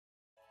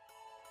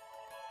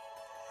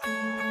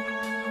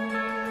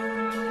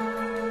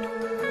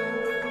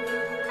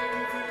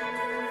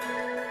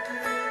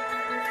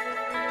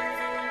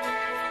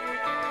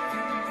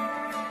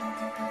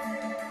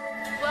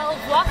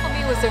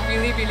was a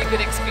really good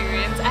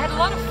experience. I had a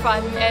lot of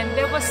fun and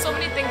there were so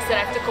many things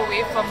that I took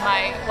away from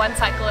my one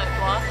cycle at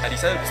VOIX. I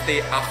decided to stay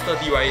after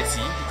VOIC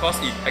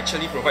because it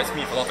actually provides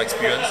me with a lot of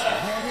experience.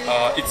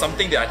 It's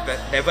something that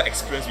I've never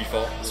experienced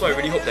before, so I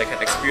really hope that I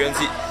can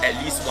experience it at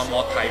least one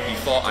more time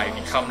before I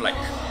become like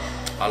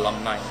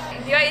alumni.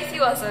 VOIC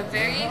was a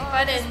very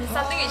fun and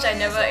something which I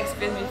never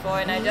experienced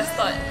before, and I just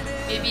thought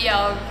maybe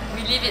I'll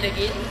relive it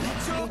again.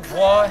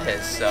 VOIX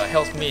has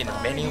helped me in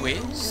many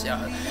ways.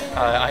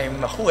 I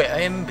am who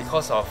I am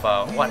because of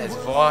what has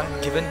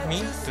VOIX given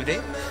me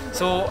today.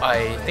 So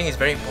I think it's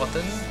very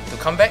important to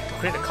come back to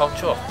create a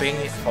culture of paying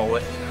it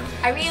forward.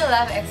 I really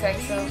love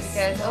XOXO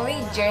because only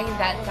during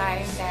that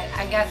time that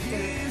I got to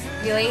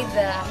relay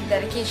the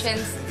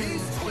dedications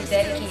to the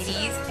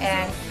dedicatees,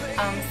 and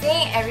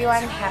seeing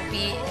everyone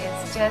happy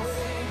is just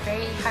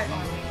very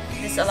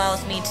heartwarming. This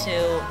allows me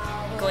to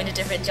go into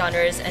different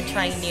genres and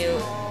trying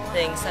new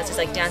things, such as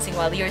like dancing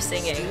while you're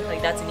singing.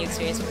 Like, that's a new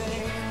experience for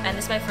me. And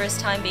it's my first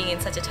time being in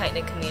such a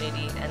tight-knit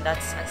community, and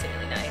that's actually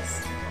really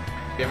nice.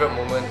 Favorite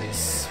moment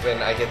is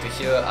when I get to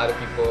hear other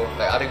people,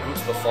 like other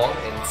groups perform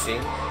and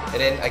sing, and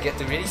then I get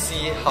to really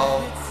see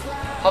how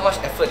much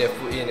effort they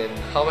put in and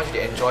how much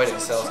they enjoy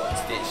themselves on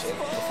stage and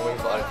performing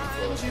for other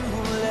people.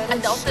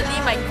 Undoubtedly,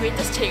 my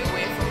greatest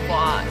takeaway from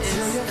VOIX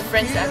is the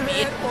friends that I've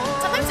made.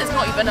 Sometimes it's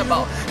not even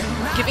about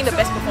giving the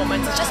best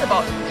performance, it's just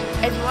about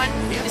everyone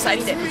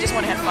deciding that we just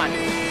want to have fun,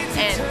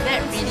 and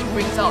that really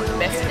brings out the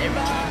best in every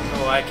team.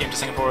 So I came to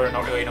Singapore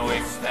not really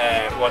knowing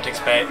what to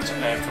expect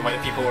from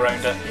other people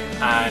around it,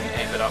 and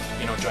ended up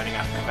joining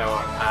a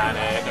cappella,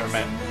 and never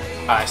met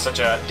such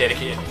a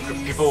dedicated group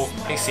of people.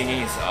 I think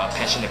singing is a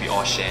passion that we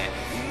all share,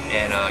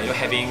 and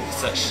having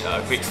such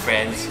great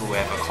friends who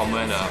have a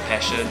common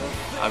passion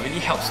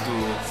really helps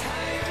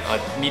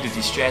to me to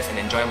distress and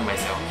enjoy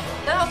myself.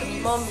 Learn how to be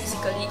more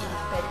musically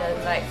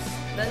independent, like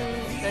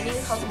learning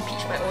how to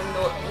pitch my own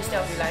note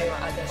instead of relying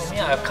on others. For me,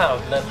 I've kind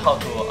of learned how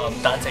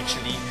to dance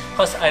actually,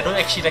 because I don't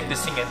actually like to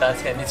sing and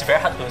dance, and it's very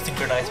hard to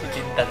synchronize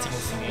between dancing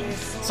and singing.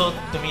 So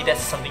to me,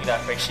 that's something that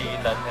I've actually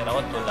learned, and I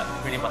want to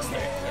really master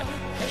it. Yeah.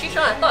 Actually,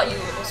 Sean, I thought you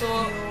also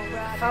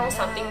found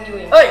something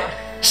new in Oi!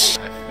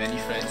 I have many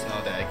friends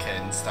now that I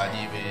can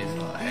study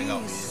with, hang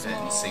out with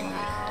and sing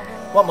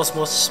with. What was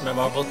most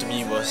memorable to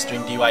me was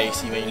during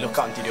DYAC, when you look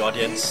out into the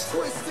audience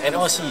and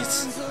all you see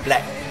is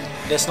black.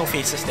 There's no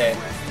faces there,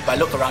 but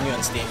look around you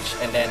on stage,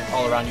 and then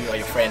all around you are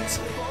your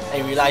friends, and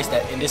you realize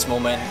that in this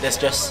moment there's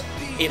just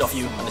 8 of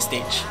you on the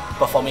stage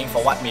performing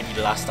for what may be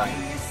the last time.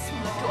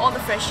 To all the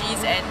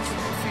freshies and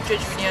to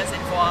future juniors in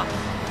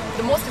VOIX,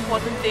 the most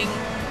important thing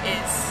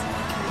is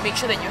make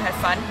sure that you have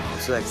fun. I'm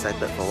so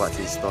excited for what's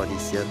in store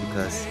this year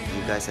because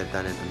you guys have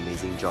done an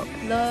amazing job.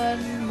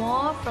 Learn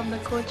more from the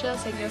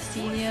coaches and your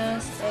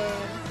seniors, and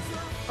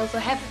also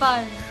have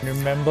fun.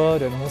 Remember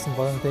that the most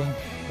important thing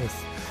is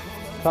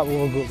club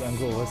over group and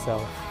group over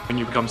self. When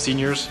you become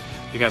seniors,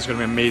 you guys are going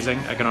to be amazing,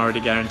 I can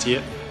already guarantee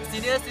it.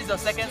 Seniors, this is your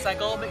second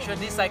cycle, make sure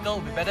this cycle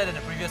will be better than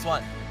the previous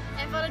one.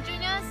 And for the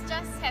juniors,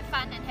 just have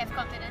fun and have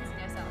confidence in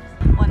yourselves.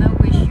 I want to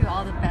wish you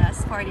all the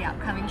best for the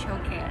upcoming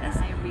showcase.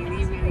 I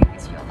really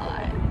miss you a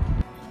lot.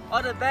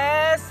 All the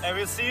best, and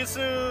we'll see you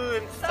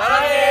soon.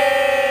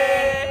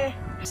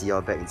 See you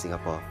all back in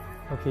Singapore.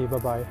 Okay,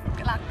 bye-bye.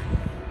 Good luck.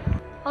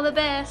 All the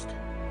best.